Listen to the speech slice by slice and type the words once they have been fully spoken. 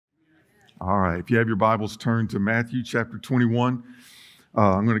All right, if you have your Bibles, turn to Matthew chapter 21.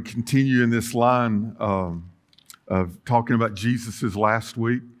 I'm going to continue in this line of talking about Jesus' last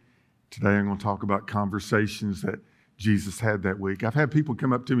week. Today I'm going to talk about conversations that Jesus had that week. I've had people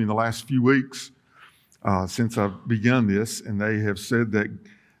come up to me in the last few weeks since I've begun this, and they have said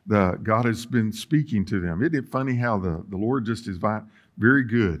that God has been speaking to them. Isn't it funny how the Lord just is very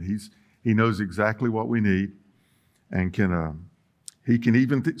good? He knows exactly what we need and He can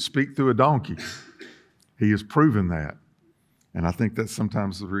even speak through a donkey. He has proven that. And I think that's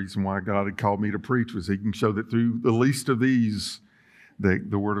sometimes the reason why God had called me to preach, was He can show that through the least of these,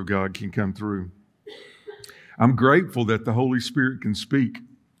 the Word of God can come through. I'm grateful that the Holy Spirit can speak.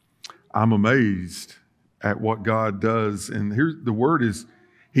 I'm amazed at what God does. And here's the word is,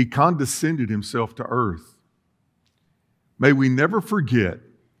 He condescended Himself to earth. May we never forget,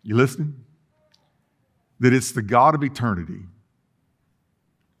 you listening? That it's the God of eternity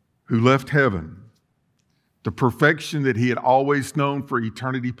who left heaven, the perfection that He had always known for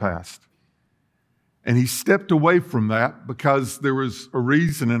eternity past. And He stepped away from that because there was a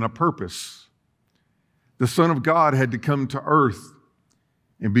reason and a purpose. The Son of God had to come to earth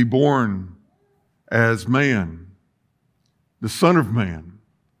and be born as man, the Son of Man,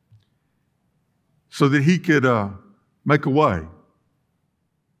 so that He could make a way.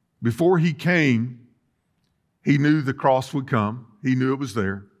 Before He came, He knew the cross would come. He knew it was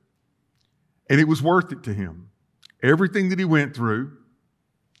there. And it was worth it to Him. Everything that He went through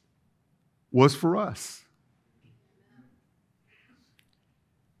was for us.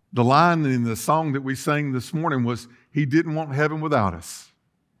 The line in the song that we sang this morning was, He didn't want heaven without us.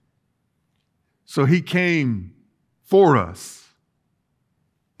 So He came for us,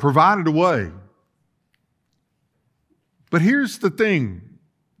 provided a way. But here's the thing,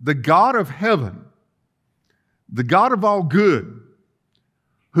 the God of heaven, the God of all good,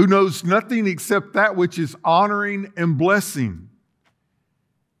 who knows nothing except that which is honoring and blessing.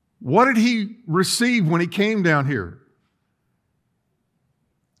 What did He receive when He came down here?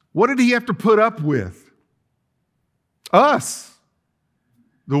 What did He have to put up with? Us,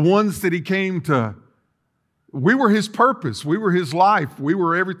 the ones that He came to. We were His purpose. We were His life. We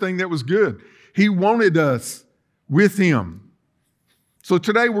were everything that was good. He wanted us with Him. So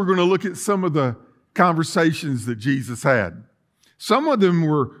today we're going to look at some of the conversations that Jesus had. Some of them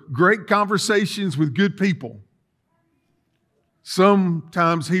were great conversations with good people.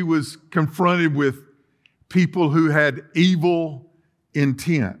 Sometimes He was confronted with people who had evil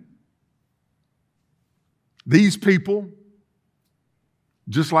intent. These people,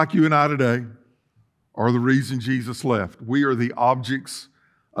 just like you and I today, are the reason Jesus left. We are the objects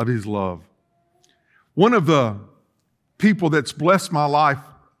of His love. One of the people that's blessed my life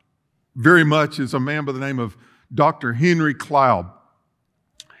very much is a man by the name of Dr. Henry Cloud.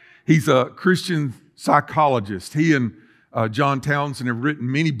 He's a Christian psychologist. He and John Townsend have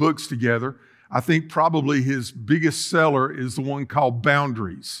written many books together. I think probably his biggest seller is the one called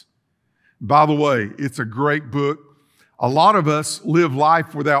Boundaries. By the way, it's a great book. A lot of us live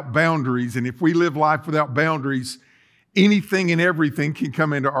life without boundaries, and if we live life without boundaries, anything and everything can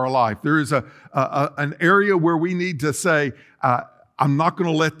come into our life. There is an area where we need to say, I'm not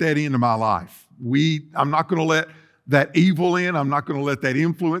going to let that into my life. I'm not going to let that evil in. I'm not going to let that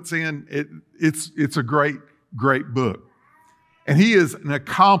influence in. It's a great, great book. And he is an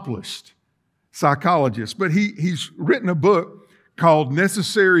accomplished psychologist, but he's written a book called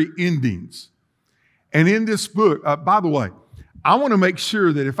Necessary Endings. And in this book, by the way, I want to make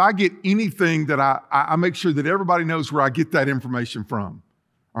sure that if I get anything that I make sure that everybody knows where I get that information from.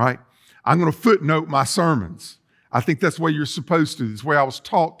 All right? I'm going to footnote my sermons. I think that's the way you're supposed to. It's the way I was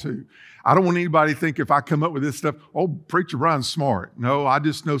taught to. I don't want anybody to think if I come up with this stuff, oh, Preacher Brian's smart. No, I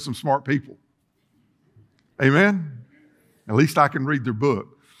just know some smart people. Amen? At least I can read their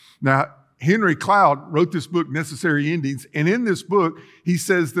book. Now, Henry Cloud wrote this book, Necessary Endings, and in this book, he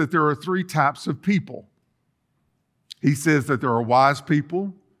says that there are three types of people. He says that there are wise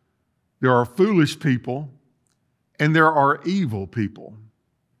people, there are foolish people, and there are evil people.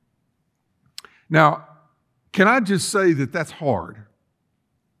 Now, can I just say that that's hard?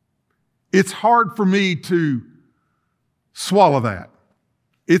 It's hard for me to swallow that.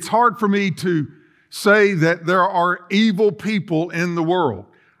 It's hard for me to say that there are evil people in the world.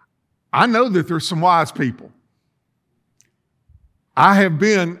 I know that there's some wise people. I have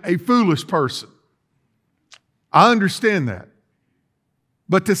been a foolish person. I understand that.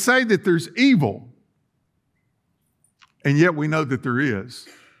 But to say that there's evil, and yet we know that there is.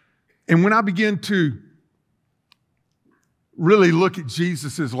 And when I begin to really look at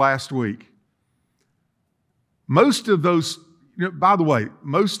Jesus' last week, most of those, by the way,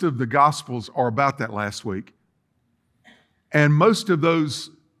 most of the Gospels are about that last week. And most of those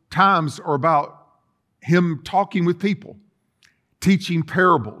times are about him talking with people, teaching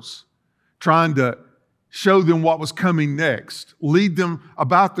parables, trying to show them what was coming next, lead them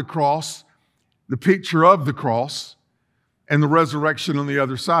about the cross, the picture of the cross, and the resurrection on the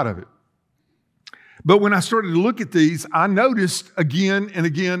other side of it. But when I started to look at these, I noticed again and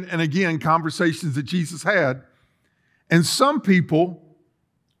again and again conversations that Jesus had. And some people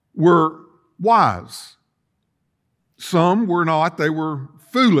were wise. Some were not. They were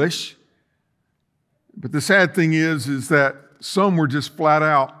foolish. But the sad thing is that some were just flat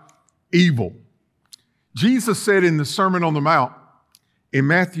out evil. Jesus said in the Sermon on the Mount in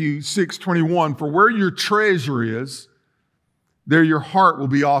Matthew 6:21, "For where your treasure is, there your heart will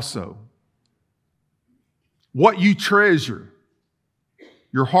be also." What you treasure,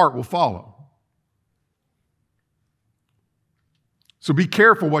 your heart will follow. So be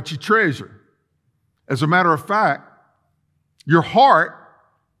careful what you treasure. As a matter of fact, your heart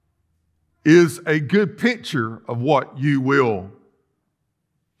is a good picture of what you will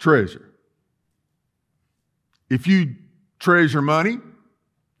treasure. If you treasure money,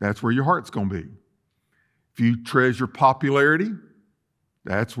 that's where your heart's going to be. If you treasure popularity,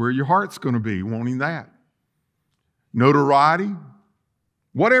 that's where your heart's going to be, wanting that. Notoriety,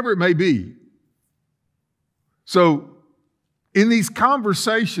 whatever it may be. So, in these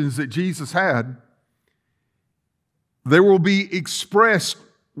conversations that Jesus had, there will be expressed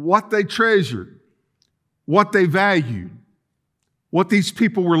what they treasured, what they valued, what these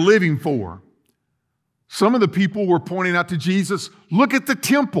people were living for. Some of the people were pointing out to Jesus, "Look at the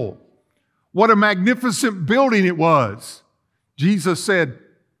temple. What a magnificent building it was." Jesus said,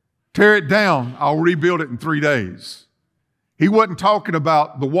 "Tear it down. I'll rebuild it in 3 days." He wasn't talking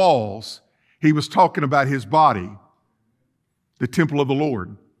about the walls. He was talking about his body, the temple of the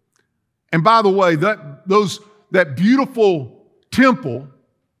Lord. And by the way, that beautiful temple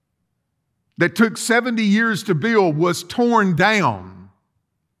that took 70 years to build was torn down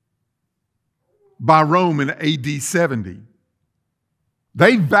by Rome in AD 70.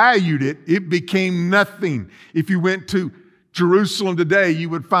 They valued it. It became nothing. If you went to Jerusalem today, you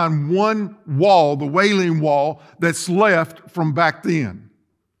would find one wall, the Wailing Wall, that's left from back then.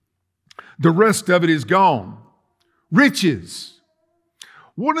 The rest of it is gone. Riches.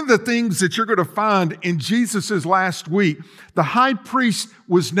 One of the things that you're going to find in Jesus' last week, the high priest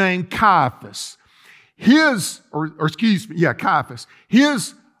was named Caiaphas. Caiaphas.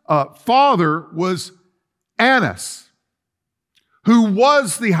 His father was Annas, who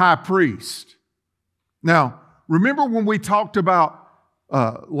was the high priest. Now, remember when we talked about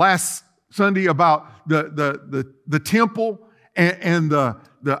last Sunday about the temple and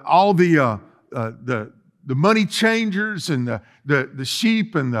all the money changers and the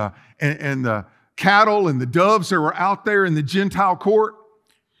sheep and the cattle and the doves that were out there in the Gentile court?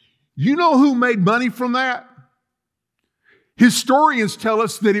 You know who made money from that? Historians tell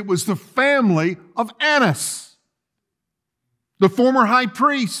us that it was the family of Annas, the former high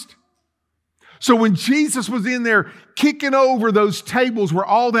priest. So when Jesus was in there kicking over those tables where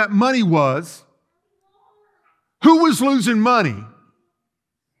all that money was, who was losing money?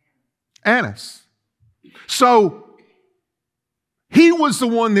 Annas. So he was the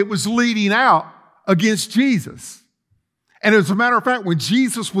one that was leading out against Jesus. And as a matter of fact, when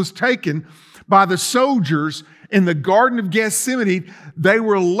Jesus was taken by the soldiers in the Garden of Gethsemane, they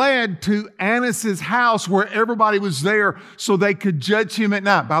were led to Annas' house where everybody was there so they could judge him at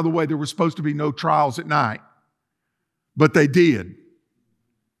night. By the way, there were supposed to be no trials at night, but they did.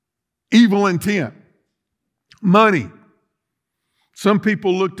 Evil intent. Money. Some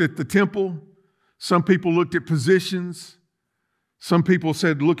people looked at the temple. Some people looked at positions. Some people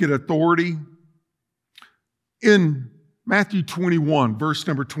said, look at authority. In Matthew 21, verse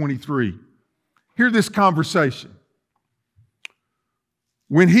number 23, hear this conversation.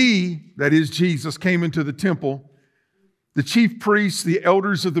 When he, that is Jesus, came into the temple, the chief priests, the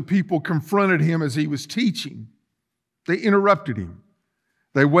elders of the people confronted him as he was teaching. They interrupted him.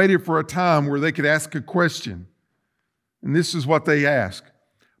 They waited for a time where they could ask a question. And this is what they asked.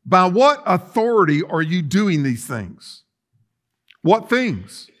 By what authority are you doing these things? What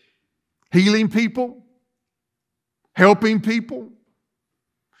things? Healing people? Helping people?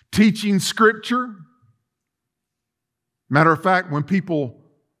 Teaching Scripture? Matter of fact, when people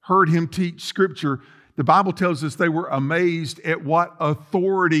heard him teach Scripture, the Bible tells us they were amazed at what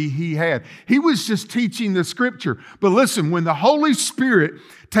authority he had. He was just teaching the Scripture. But listen, when the Holy Spirit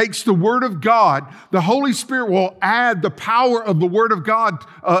takes the Word of God, the Holy Spirit will add the power of the Word of God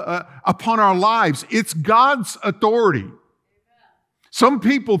upon our lives. It's God's authority. Some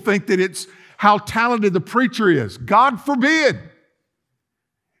people think that it's how talented the preacher is. God forbid.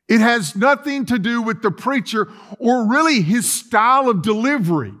 It has nothing to do with the preacher or really his style of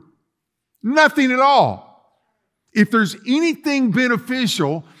delivery. Nothing at all. If there's anything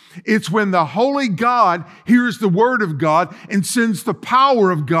beneficial, it's when the Holy God hears the Word of God and sends the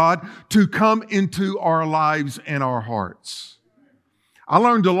power of God to come into our lives and our hearts. I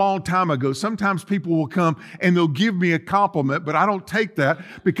learned a long time ago, sometimes people will come and they'll give me a compliment, but I don't take that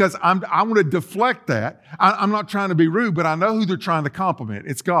because I want to deflect that. I'm not trying to be rude, but I know who they're trying to compliment.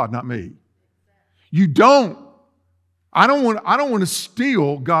 It's God, not me. You don't. I don't want to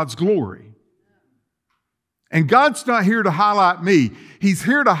steal God's glory. And God's not here to highlight me. He's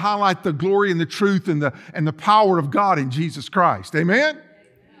here to highlight the glory and the truth and the power of God in Jesus Christ. Amen?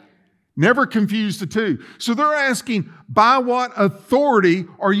 Never confuse the two. So they're asking, by what authority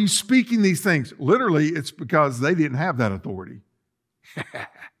are you speaking these things? Literally, it's because they didn't have that authority.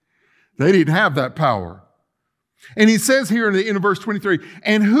 They didn't have that power. And he says here in verse 23,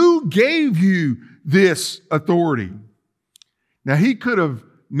 and who gave you this authority? Now, he could have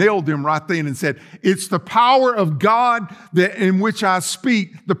nailed them right then and said, it's the power of God that in which I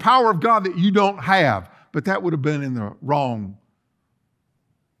speak, the power of God that you don't have. But that would have been in the wrong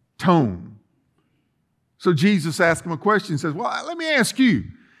tone. So Jesus asked him a question and says, well, let me ask you,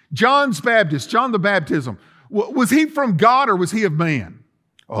 John the Baptism, was he from God or was he of man?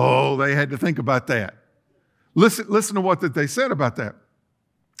 Oh, they had to think about that. Listen to what they said about that.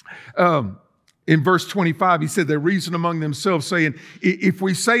 In verse 25, he said, they reasoned among themselves saying, if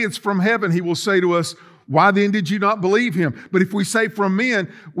we say it's from heaven, he will say to us, why then did you not believe him? But if we say from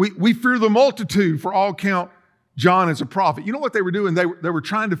men, we fear the multitude, for all count John as a prophet. You know what they were doing? They were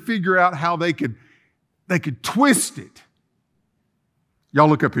trying to figure out how they could twist it. Y'all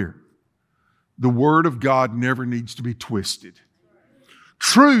look up here. The Word of God never needs to be twisted.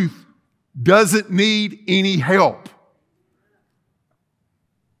 Truth doesn't need any help.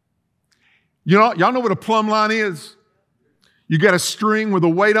 Y'all know what a plumb line is? You got a string with a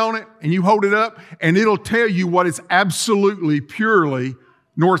weight on it, and you hold it up, and it'll tell you what is absolutely, purely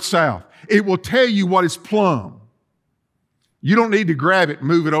north-south. It will tell you what is plumb. You don't need to grab it and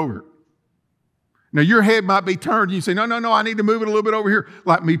move it over. Now, your head might be turned, and you say, no, I need to move it a little bit over here,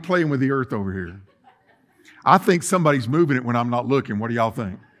 like me playing with the earth over here. I think somebody's moving it when I'm not looking. What do y'all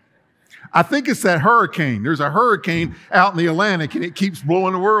think? I think it's that hurricane. There's a hurricane out in the Atlantic, and it keeps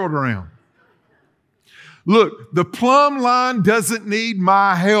blowing the world around. Look, the plumb line doesn't need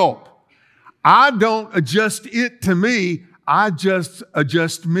my help. I don't adjust it to me. I just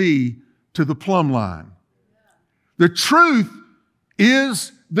adjust me to the plumb line. The truth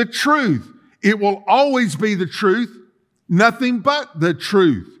is the truth. It will always be the truth, nothing but the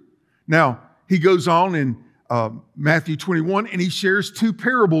truth. Now, he goes on in Matthew 21, and he shares two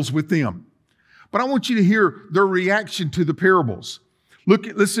parables with them. But I want you to hear their reaction to the parables.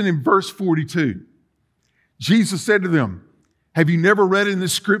 Listen in verse 42. Jesus said to them, have you never read in the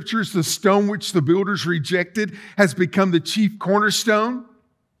scriptures, the stone which the builders rejected has become the chief cornerstone?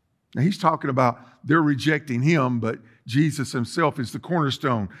 Now he's talking about they're rejecting him, but Jesus himself is the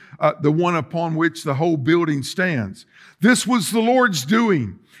cornerstone, the one upon which the whole building stands. This was the Lord's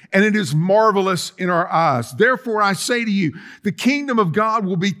doing, and it is marvelous in our eyes. Therefore, I say to you, the kingdom of God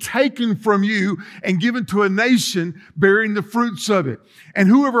will be taken from you and given to a nation bearing the fruits of it. And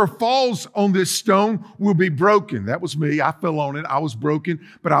whoever falls on this stone will be broken. That was me. I fell on it. I was broken,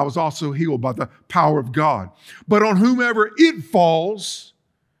 but I was also healed by the power of God. But on whomever it falls,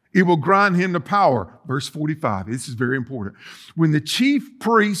 it will grind him to power. Verse 45, this is very important. When the chief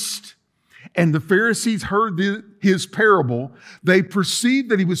priest and the Pharisees heard his parable, they perceived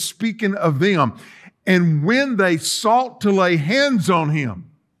that he was speaking of them. And when they sought to lay hands on him,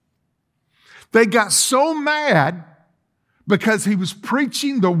 they got so mad because he was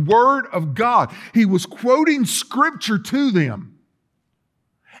preaching the word of God. He was quoting scripture to them.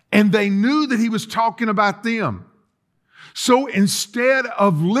 And they knew that he was talking about them. So instead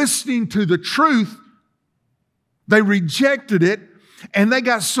of listening to the truth, they rejected it, and they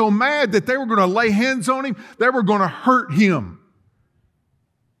got so mad that they were going to lay hands on him, they were going to hurt him.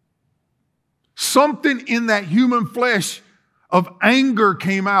 Something in that human flesh of anger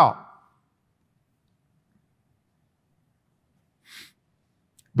came out.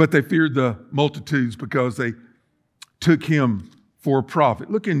 But they feared the multitudes because they took him for a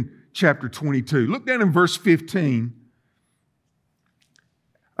prophet. Look in chapter 22. Look down in verse 15.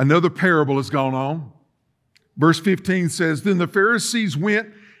 Another parable has gone on. Verse 15 says, then the Pharisees went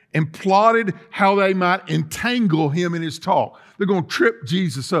and plotted how they might entangle him in his talk. They're going to trip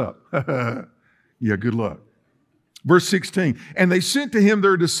Jesus up. Yeah, good luck. Verse 16, and they sent to him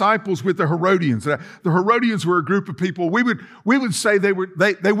their disciples with the Herodians. The Herodians were a group of people. We would say they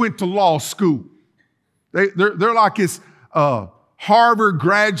went to law school. They're like this Harvard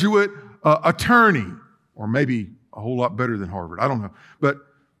graduate attorney, or maybe a whole lot better than Harvard. I don't know. But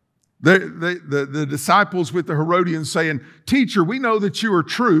the disciples with the Herodians saying, "Teacher, we know that you are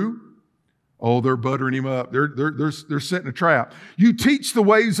true." Oh, they're buttering him up. They're setting a trap. "You teach the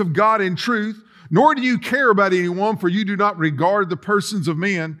ways of God in truth, nor do you care about anyone, for you do not regard the persons of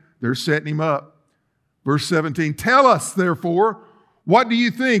men." They're setting him up. Verse 17, "Tell us, therefore, what do you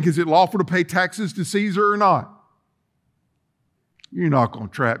think? Is it lawful to pay taxes to Caesar or not?" You're not going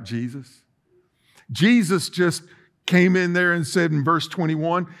to trap Jesus. Jesus just came in there and said in verse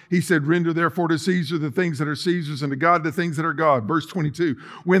 21, he said, "Render therefore to Caesar the things that are Caesar's, and to God the things that are God." Verse 22,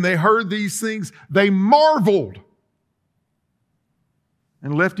 "When they heard these things, they marveled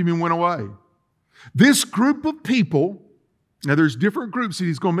and left him and went away." This group of people, now there's different groups that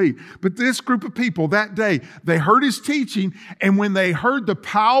he's going to meet, but this group of people that day, they heard his teaching, and when they heard the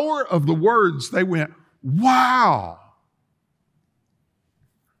power of the words, they went, "Wow."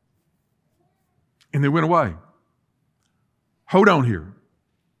 And they went away. Hold on here.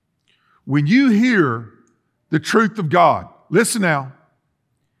 When you hear the truth of God, listen now,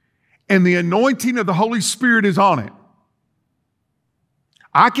 and the anointing of the Holy Spirit is on it,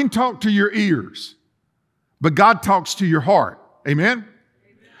 I can talk to your ears, but God talks to your heart. Amen? Amen?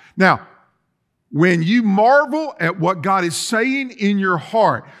 Now, when you marvel at what God is saying in your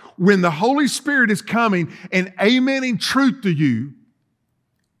heart, when the Holy Spirit is coming and amening truth to you,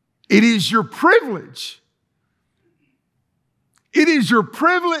 it is your privilege. It is your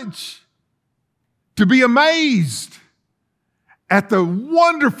privilege to be amazed at the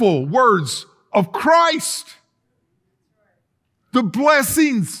wonderful words of Christ. The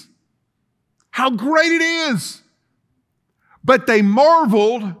blessings, how great it is. But they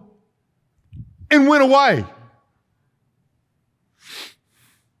marveled and went away.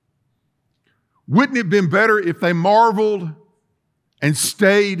 Wouldn't it have been better if they marveled and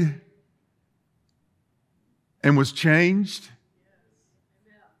stayed and was changed?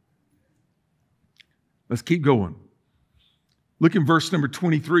 Let's keep going. Look in verse number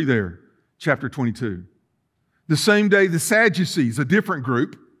 23 there, chapter 22. "The same day the Sadducees, a different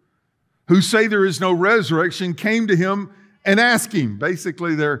group, who say there is no resurrection, came to him and asked him."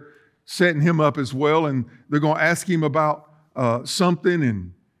 Basically, they're setting him up as well, and they're going to ask him about something,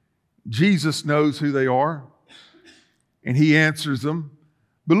 and Jesus knows who they are, and he answers them.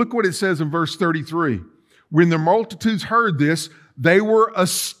 But look what it says in verse 33. "When the multitudes heard this, they were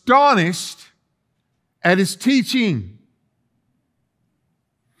astonished at his teaching.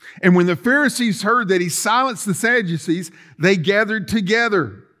 And when the Pharisees heard that he silenced the Sadducees, they gathered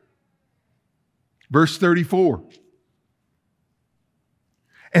together." Verse 34.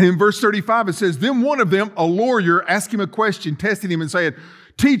 And in verse 35 it says, "Then one of them, a lawyer, asked him a question, testing him and saying,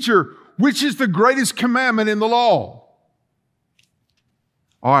 'Teacher, which is the greatest commandment in the law?'"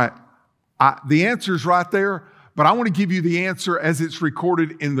 All right, the answer is right there, but I want to give you the answer as it's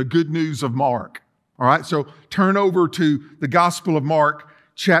recorded in the Good News of Mark. All right, so turn over to the Gospel of Mark,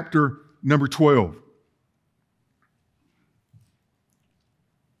 chapter number 12.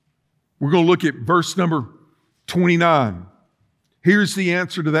 We're going to look at verse number 29. Here's the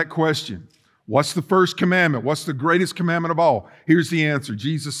answer to that question. What's the first commandment? What's the greatest commandment of all? Here's the answer.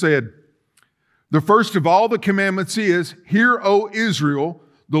 Jesus said, "The first of all the commandments is, 'Hear, O Israel,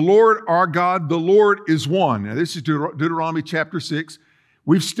 the Lord our God, the Lord is one.'" Now this is Deuteronomy chapter 6.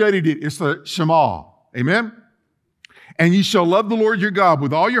 We've studied it. It's the Shema. Amen? "And you shall love the Lord your God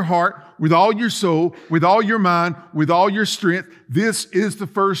with all your heart, with all your soul, with all your mind, with all your strength. This is the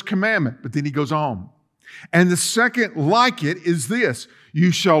first commandment." But then he goes on. "And the second like it is this,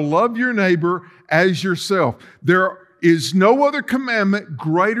 you shall love your neighbor as yourself. There is no other commandment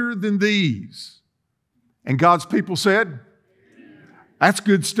greater than these." And God's people said, "That's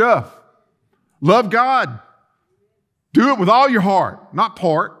good stuff. Love God. Do it with all your heart, not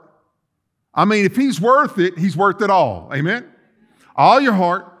part. I mean, if he's worth it, he's worth it all." Amen? All your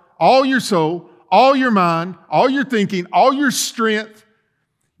heart, all your soul, all your mind, all your thinking, all your strength,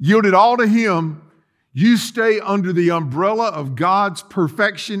 yield it all to him. You stay under the umbrella of God's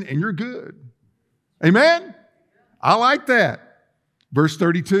perfection and you're good. Amen? I like that. Verse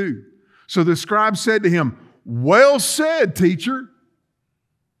 32. "So the scribe said to him, 'Well said, teacher.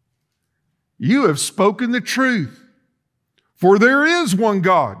 You have spoken the truth. For there is one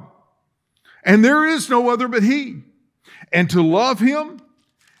God, and there is no other but he. And to love him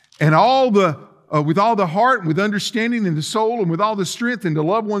and all the with all the heart and with understanding in the soul and with all the strength, and to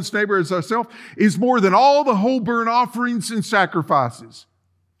love one's neighbor as ourselves is more than all the whole burnt offerings and sacrifices.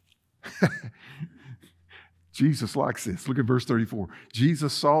 Jesus likes this. Look at verse 34.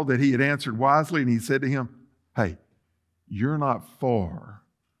 Jesus saw that he had answered wisely, and he said to him, hey, you're not far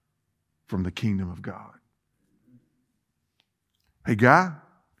from the kingdom of God. Hey, guy,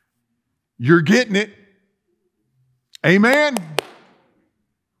 you're getting it. Amen.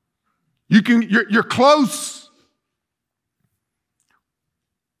 You're close.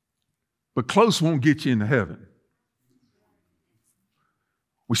 But close won't get you into heaven.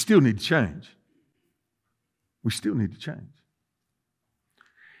 We still need to change. We still need to change.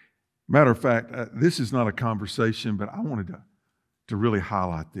 Matter of fact, this is not a conversation, but I wanted to really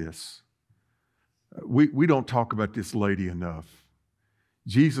highlight this. We don't talk about this lady enough.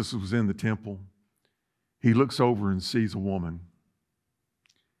 Jesus was in the temple. He looks over and sees a woman.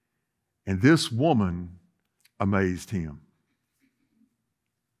 And this woman amazed him.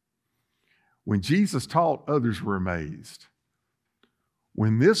 When Jesus taught, others were amazed.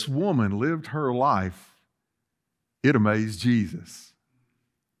 When this woman lived her life, it amazed Jesus.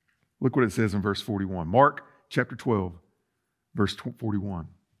 Look what it says in verse 41. Mark chapter 12, verse 41.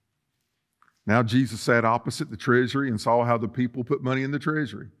 Now Jesus sat opposite the treasury and saw how the people put money in the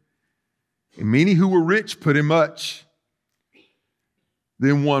treasury. And many who were rich put in much.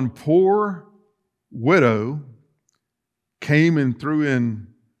 Then one poor widow came and threw in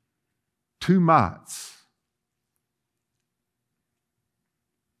 2 mites.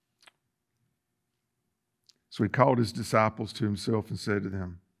 So he called his disciples to himself and said to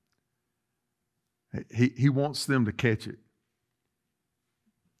them, he wants them to catch it.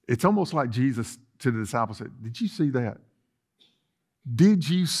 It's almost like Jesus to the disciples said, did you see that? Did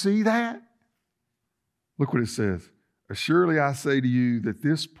you see that? Look what it says. Surely I say to you that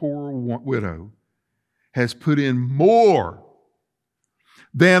this poor widow has put in more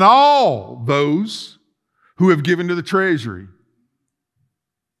than all those who have given to the treasury.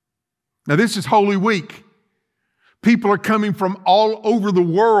 Now this is Holy Week. People are coming from all over the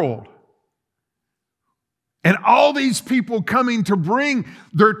world. And all these people coming to bring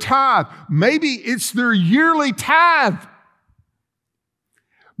their tithe. Maybe it's their yearly tithe.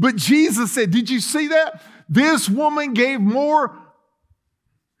 But Jesus said, did you see that? This woman gave more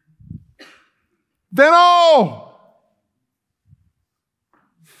than all.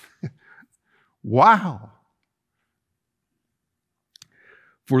 Wow.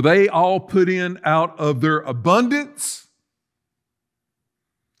 For they all put in out of their abundance,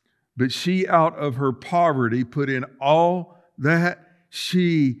 but she out of her poverty put in all that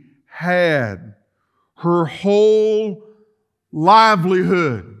she had, her whole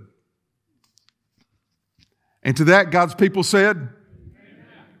livelihood. And to that, God's people said, amen.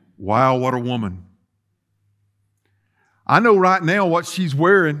 Wow, what a woman. I know right now what she's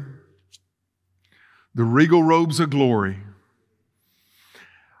wearing. The regal robes of glory.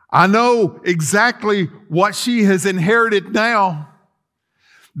 I know exactly what she has inherited now.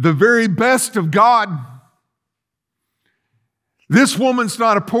 The very best of God. This woman's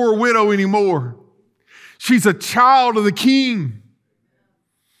not a poor widow anymore. She's a child of the King.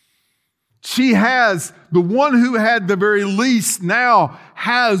 She has, the one who had the very least now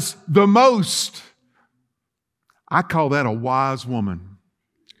has the most. I call that a wise woman.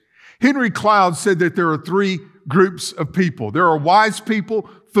 Henry Cloud said that there are 3 groups of people. There are wise people,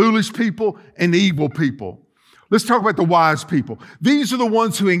 foolish people, and evil people. Let's talk about the wise people. These are the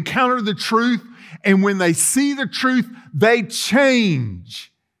ones who encounter the truth, and when they see the truth, they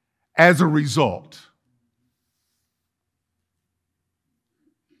change as a result.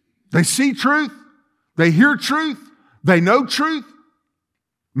 They see truth, they hear truth, they know truth.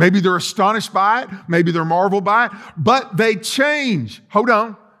 Maybe they're astonished by it, maybe they're marveled by it, but they change. Hold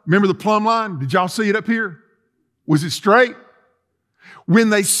on. Remember the plumb line? Did y'all see it up here? Was it straight? When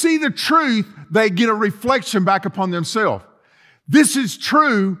they see the truth, they get a reflection back upon themselves. This is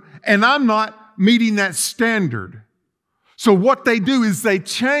true, and I'm not meeting that standard. So what they do is they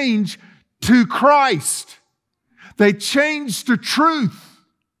change to Christ. They change to truth.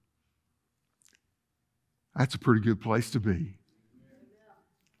 That's a pretty good place to be.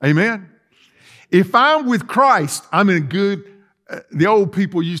 Amen? If I'm with Christ, I'm in good, the old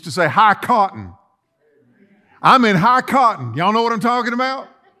people used to say high cotton. I'm in high cotton. Y'all know what I'm talking about?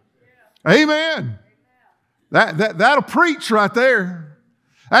 Amen. That'll preach right there.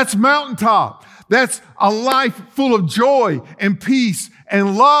 That's mountaintop. That's a life full of joy and peace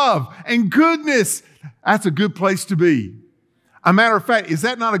and love and goodness. That's a good place to be. A matter of fact, is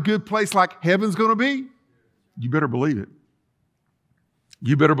that not a good place like heaven's going to be? You better believe it.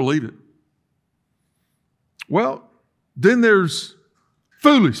 You better believe it. Well, then there's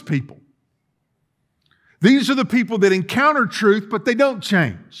foolish people. These are the people that encounter truth, but they don't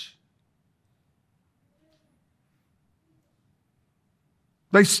change.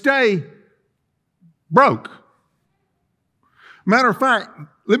 They stay broke. Matter of fact,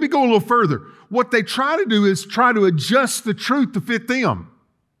 let me go a little further. What they try to do is try to adjust the truth to fit them.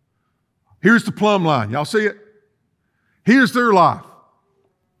 Here's the plumb line. Y'all see it? Here's their life.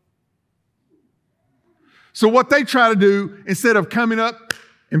 So what they try to do, instead of coming up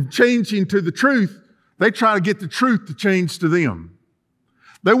and changing to the truth, they try to get the truth to change to them.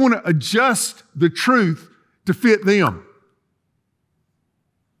 They want to adjust the truth to fit them.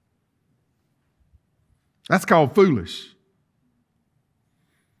 That's called foolish.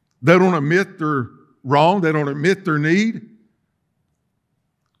 They don't admit they're wrong. They don't admit their need.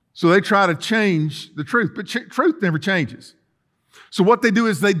 So they try to change the truth, but truth never changes. So what they do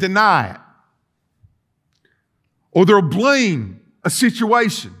is they deny it. Or they'll blame a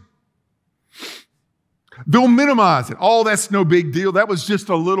situation. They'll minimize it. Oh, that's no big deal. That was just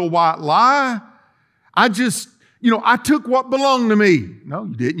a little white lie. I took what belonged to me. No,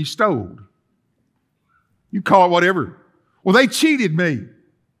 you didn't. You stole. You call it whatever. Well, they cheated me.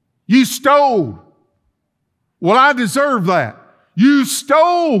 You stole. Well, I deserve that. You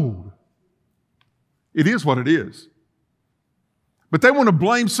stole. It is what it is. But they want to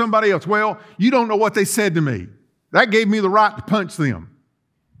blame somebody else. Well, you don't know what they said to me. That gave me the right to punch them.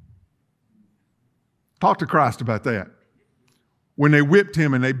 Talk to Christ about that. When they whipped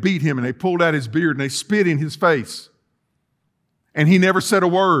him and they beat him and they pulled out his beard and they spit in his face. And he never said a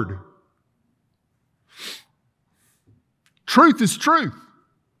word. Truth is truth.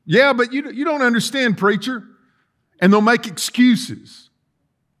 Yeah, but you don't understand, preacher. And they'll make excuses.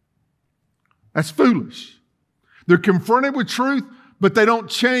 That's foolish. They're confronted with truth, but they don't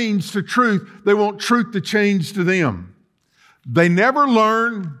change to truth. They want truth to change to them. They never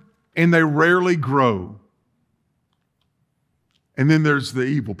learn and they rarely grow. And then there's the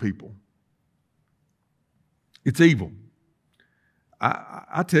evil people. It's evil.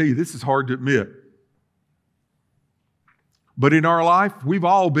 I tell you, this is hard to admit. But in our life, we've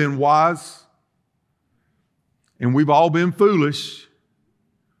all been wise and we've all been foolish.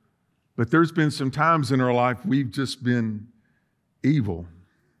 But there's been some times in our life we've just been evil.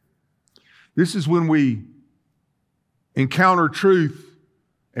 This is when we encounter truth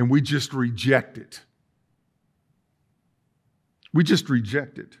and we just reject it. We just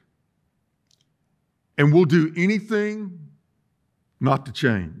reject it. And we'll do anything not to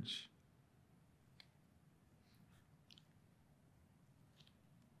change.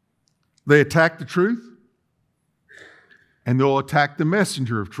 They attack the truth and they'll attack the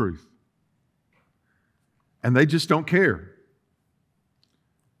messenger of truth. And they just don't care.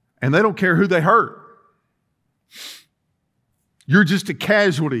 And they don't care who they hurt. You're just a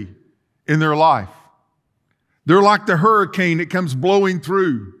casualty in their life. They're like the hurricane that comes blowing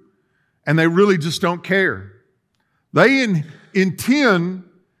through, and they really just don't care. They intend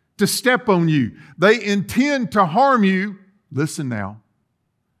to step on you. They intend to harm you, listen now,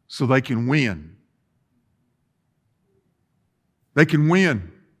 so they can win. They can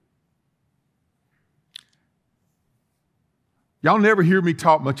win. Y'all never hear me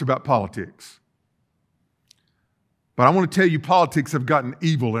talk much about politics. But I want to tell you, politics have gotten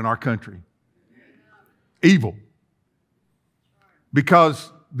evil in our country. Evil.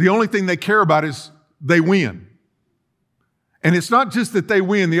 Because the only thing they care about is they win. And it's not just that they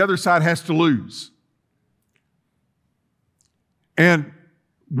win, the other side has to lose. And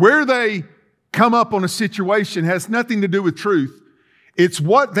where they come up on a situation has nothing to do with truth. It's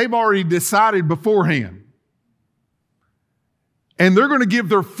what they've already decided beforehand. And they're going to give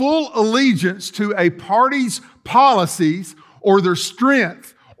their full allegiance to a party's policies or their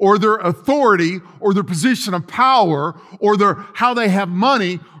strength or their authority or their position of power or how they have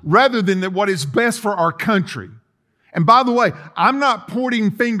money rather than what is best for our country. And by the way, I'm not pointing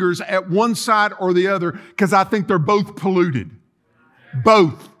fingers at one side or the other because I think they're both polluted.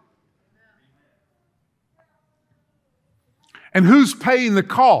 Both. And who's paying the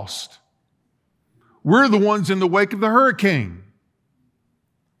cost? We're the ones in the wake of the hurricane.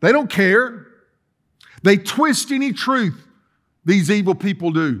 They don't care. They twist any truth, these evil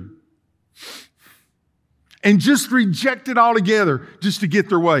people do. And just reject it altogether just to get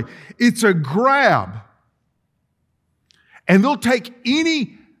their way. It's a grab. And they'll take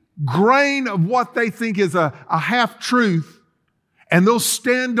any grain of what they think is a half-truth and they'll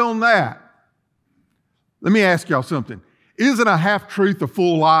stand on that. Let me ask y'all something. Isn't a half-truth a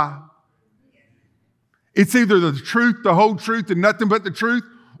full lie? It's either the truth, the whole truth, and nothing but the truth,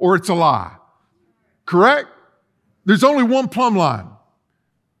 or it's a lie. Correct? There's only one plumb line.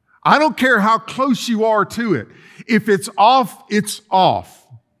 I don't care how close you are to it. If it's off, it's off.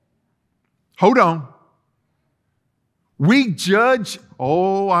 Hold on. We judge,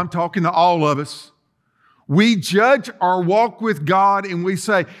 I'm talking to all of us. We judge our walk with God and we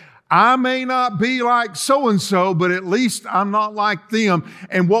say, I may not be like so-and-so, but at least I'm not like them.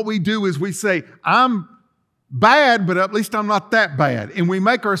 And what we do is we say, I'm bad, but at least I'm not that bad. And we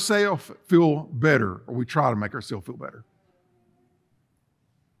make ourselves feel better, or we try to make ourselves feel better.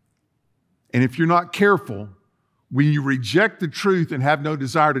 And if you're not careful, when you reject the truth and have no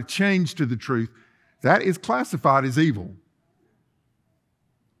desire to change to the truth, that is classified as evil.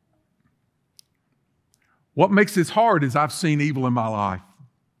 What makes this hard is I've seen evil in my life.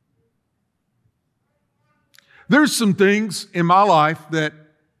 There's some things in my life that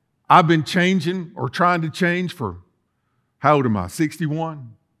I've been changing or trying to change for, how old am I?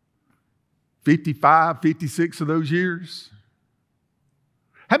 61? 55, 56 of those years?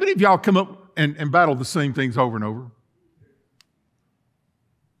 How many of y'all come up and battle the same things over and over?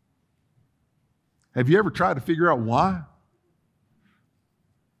 Have you ever tried to figure out why?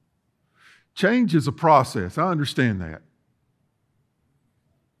 Change is a process. I understand that.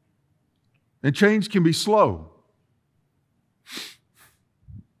 And change can be slow.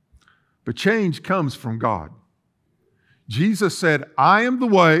 But change comes from God. Jesus said, I am the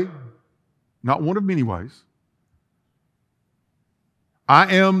way, not one of many ways.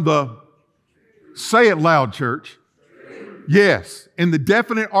 I am the, say it loud, church. Yes, and the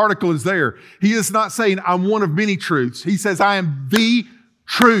definite article is there. He is not saying I'm one of many truths. He says I am the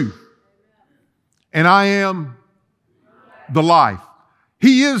truth. And I am the life.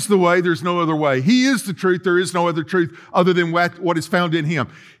 He is the way, there's no other way. He is the truth, there is no other truth other than what is found in Him.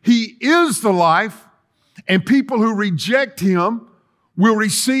 He is the life, and people who reject Him will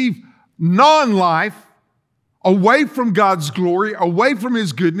receive non-life, away from God's glory, away from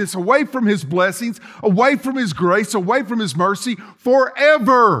His goodness, away from His blessings, away from His grace, away from His mercy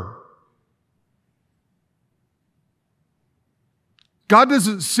forever. God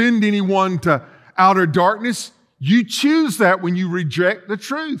doesn't send anyone to outer darkness. You choose that when you reject the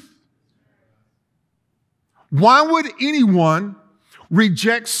truth. Why would anyone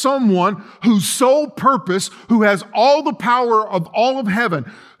reject someone whose sole purpose, who has all the power of all of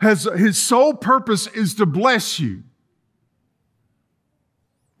heaven, his sole purpose is to bless you?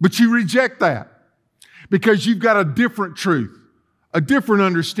 But you reject that because you've got a different truth, a different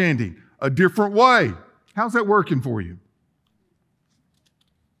understanding, a different way. How's that working for you?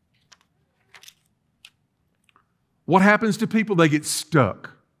 What happens to people? They get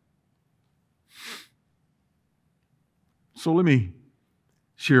stuck. So let me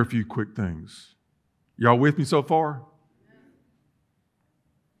share a few quick things. Y'all with me so far?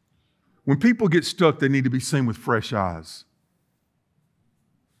 When people get stuck, they need to be seen with fresh eyes.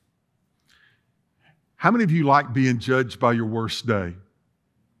 How many of you like being judged by your worst day?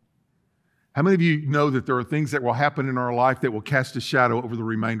 How many of you know that there are things that will happen in our life that will cast a shadow over the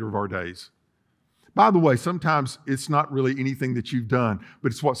remainder of our days? By the way, sometimes it's not really anything that you've done,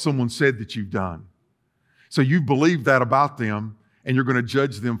 but it's what someone said that you've done. So you believe that about them, and you're going to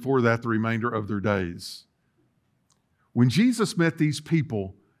judge them for that the remainder of their days. When Jesus met these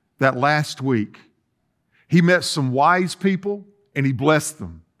people that last week, He met some wise people and He blessed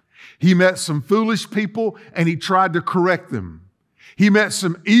them. He met some foolish people and He tried to correct them. He met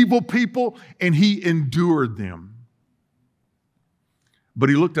some evil people and He endured them. But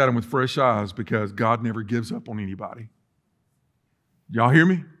He looked at them with fresh eyes because God never gives up on anybody. Y'all hear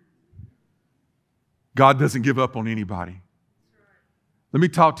me? God doesn't give up on anybody. Let me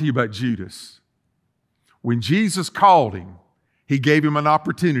talk to you about Judas. When Jesus called him, He gave him an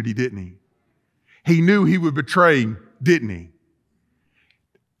opportunity, didn't He? He knew he would betray him, didn't He?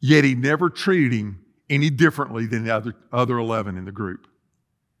 Yet He never treated him any differently than the other 11 in the group.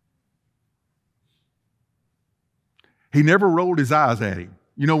 He never rolled his eyes at him.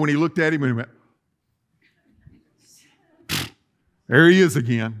 You know, when He looked at him and He went, there he is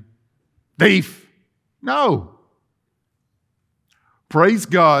again. Thief. No. Praise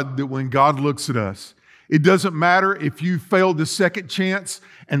God that when God looks at us, it doesn't matter if you failed the second chance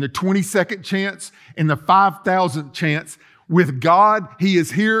and the 22nd chance and the 5,000th chance. With God, He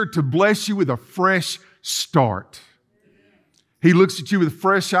is here to bless you with a fresh start. He looks at you with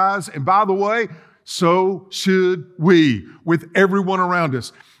fresh eyes. And by the way, so should we with everyone around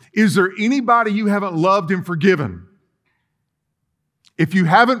us. Is there anybody you haven't loved and forgiven? If you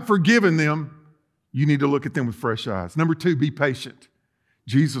haven't forgiven them, you need to look at them with fresh eyes. Number 2, be patient.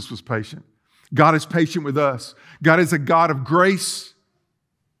 Jesus was patient. God is patient with us. God is a God of grace.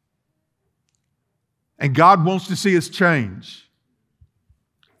 And God wants to see us change.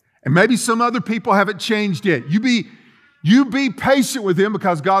 And maybe some other people haven't changed yet. You be patient with them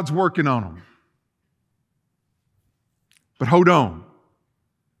because God's working on them. But hold on.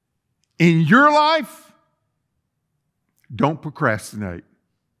 In your life, don't procrastinate.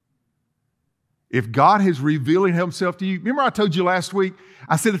 If God is revealing Himself to you, remember I told you last week,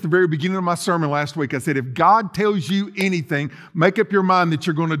 I said at the very beginning of my sermon last week, I said, if God tells you anything, make up your mind that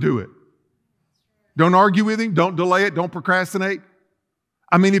you're going to do it. Don't argue with Him. Don't delay it. Don't procrastinate.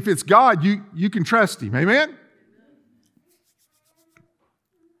 I mean, if it's God, you can trust Him. Amen?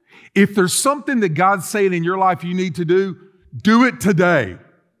 If there's something that God's saying in your life you need to do it today.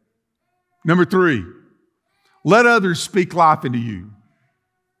 Number 3, let others speak life into you.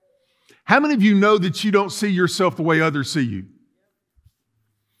 How many of you know that you don't see yourself the way others see you?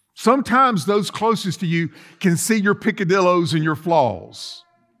 Sometimes those closest to you can see your picadillos and your flaws,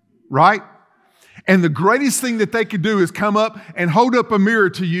 right? And the greatest thing that they could do is come up and hold up a mirror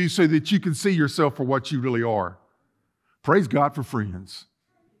to you so that you can see yourself for what you really are. Praise God for friends.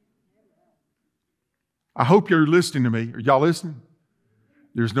 I hope you're listening to me. Are y'all listening?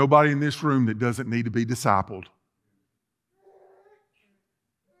 There's nobody in this room that doesn't need to be discipled.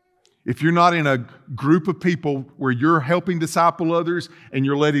 If you're not in a group of people where you're helping disciple others and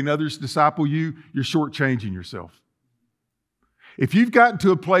you're letting others disciple you, you're shortchanging yourself. If you've gotten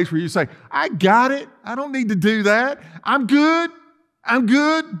to a place where you say, I got it, I don't need to do that, I'm good,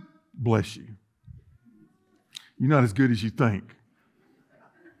 bless you. You're not as good as you think.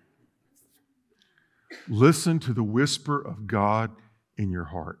 Listen to the whisper of God in your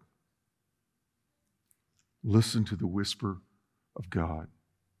heart. Listen to the whisper of God.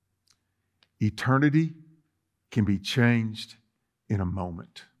 Eternity can be changed in a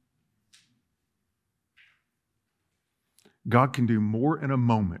moment. God can do more in a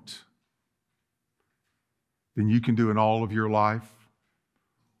moment than you can do in all of your life,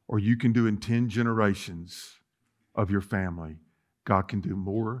 or you can do in 10 generations of your family. God can do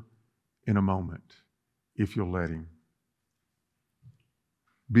more in a moment if you'll let Him.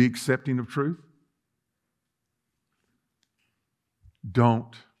 Be accepting of truth.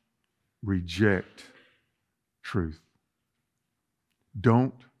 Don't reject truth.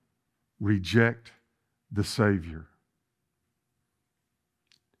 Don't reject the Savior.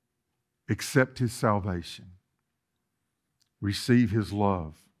 Accept His salvation. Receive His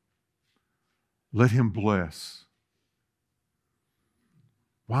love. Let Him bless.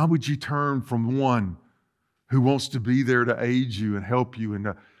 Why would you turn from one who wants to be there to aid you and help you and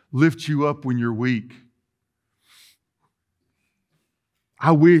to lift you up when you're weak?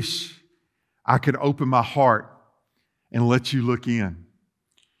 I wish I could open my heart and let you look in.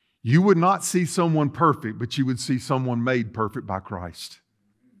 You would not see someone perfect, but you would see someone made perfect by Christ.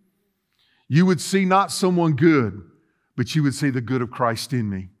 You would see not someone good, but you would see the good of Christ in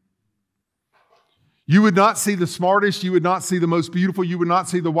me. You would not see the smartest, you would not see the most beautiful, you would not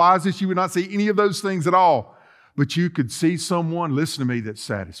see the wisest, you would not see any of those things at all. But you could see someone, listen to me, that's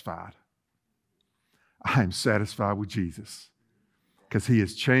satisfied. I am satisfied with Jesus because He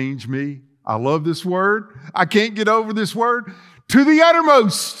has changed me. I love this word. I can't get over this word. To the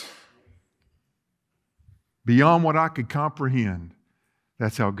uttermost. Beyond what I could comprehend.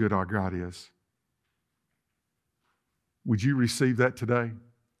 That's how good our God is. Would you receive that today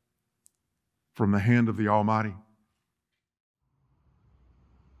from the hand of the Almighty?